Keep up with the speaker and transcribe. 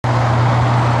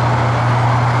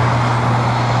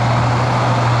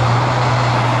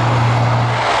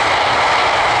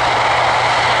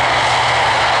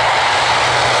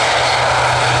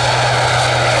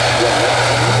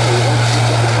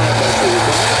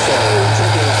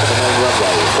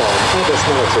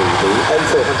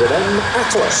A400M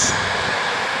Atlas.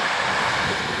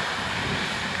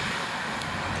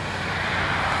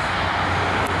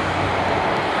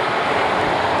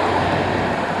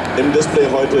 Im Display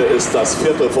heute ist das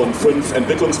vierte von 5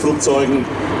 Entwicklungsflugzeugen,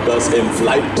 das im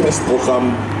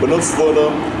Flight-Test-Programm benutzt wurde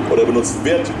oder benutzt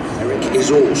wird.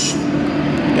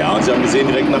 Ja, und Sie haben gesehen,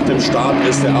 direkt nach dem Start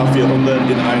ist der A400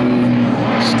 in einen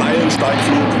steilen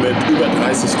Steigflug mit über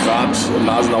 30 Grad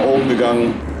Nase nach oben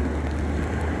gegangen.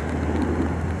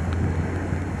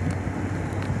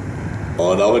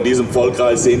 Und auch in diesem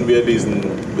Vollkreis sehen wir diesen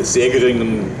sehr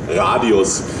geringen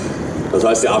Radius. Das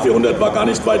heißt, der A400 war gar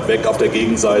nicht weit weg auf der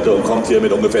Gegenseite und kommt hier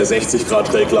mit ungefähr 60 Grad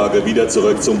Schräglage wieder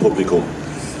zurück zum Publikum.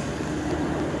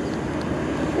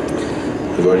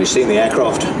 We've already seen the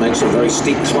aircraft make some very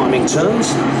steep climbing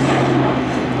turns.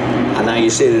 And now you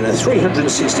see it in a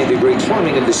 360-degree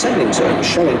climbing and descending turn,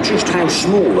 showing just how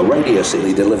small the radius that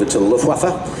they delivered to the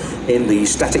Luftwaffe in the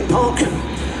static park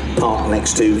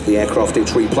next to the aircraft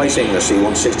it's replacing, the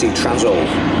C-160 Transall.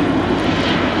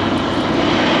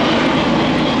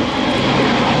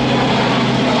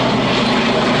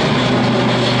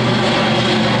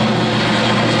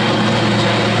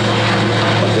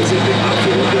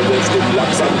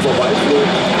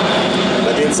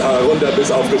 Runter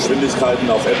bis auf Geschwindigkeiten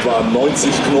auf etwa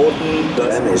 90 Knoten. The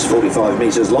M is 45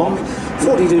 meters long,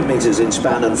 42 meters in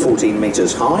span and 14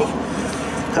 meters high.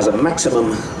 Has a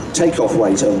maximum takeoff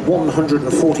weight of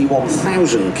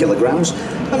 141,000 kilograms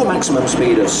and a maximum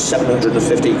speed of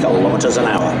 750 kilometers an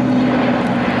hour.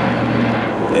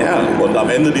 Ja, und am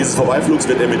Ende dieses Vorbeiflugs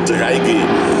wird er mit 3G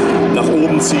nach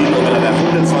oben ziehen und mit einer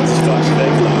 120 Grad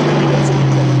Schräglage wieder zurückkommen.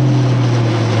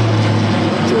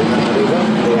 During that maneuver,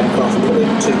 the aircraft put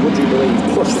into, would you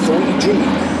believe, plus 3G,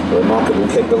 a remarkable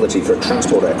capability for a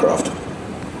transport aircraft.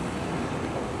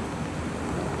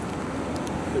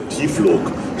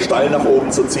 Tiefflug steil nach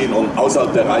oben zu ziehen und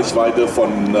außerhalb der Reichweite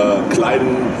von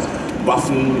kleinen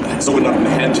Waffen, sogenannten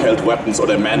Handheld Weapons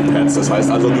oder Manpads, das heißt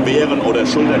also Gewehren oder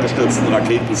schultergestützten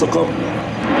Raketen zu kommen.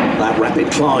 That rapid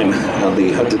climb and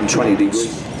the 120-degree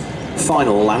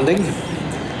final landing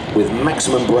with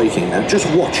maximum braking. Now just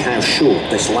watch how short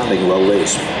this landing roll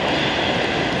is.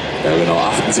 Ja genau,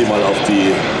 achten Sie mal auf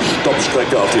die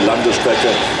Stoppstrecke, auf die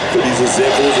Landestrecke für dieses sehr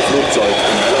große Flugzeug.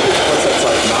 In relativ kurzer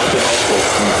Zeit nach dem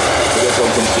Aufsetzen wird er schon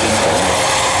zum Stehen kommen.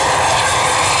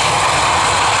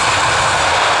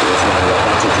 There's one of the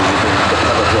advantages of being a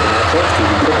propeller-driven aircraft. You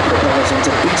can put the propellers into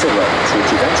beta range,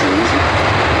 which eventually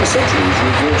essentially is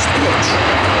reverse pitch.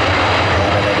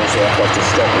 And enables the aircraft to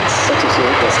stop at such a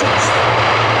short distance.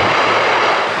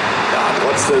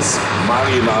 Trotz des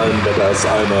marginalen Wetters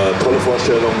eine tolle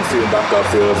Vorstellung. Vielen Dank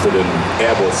dafür für den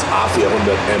Airbus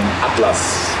A400M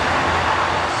Atlas.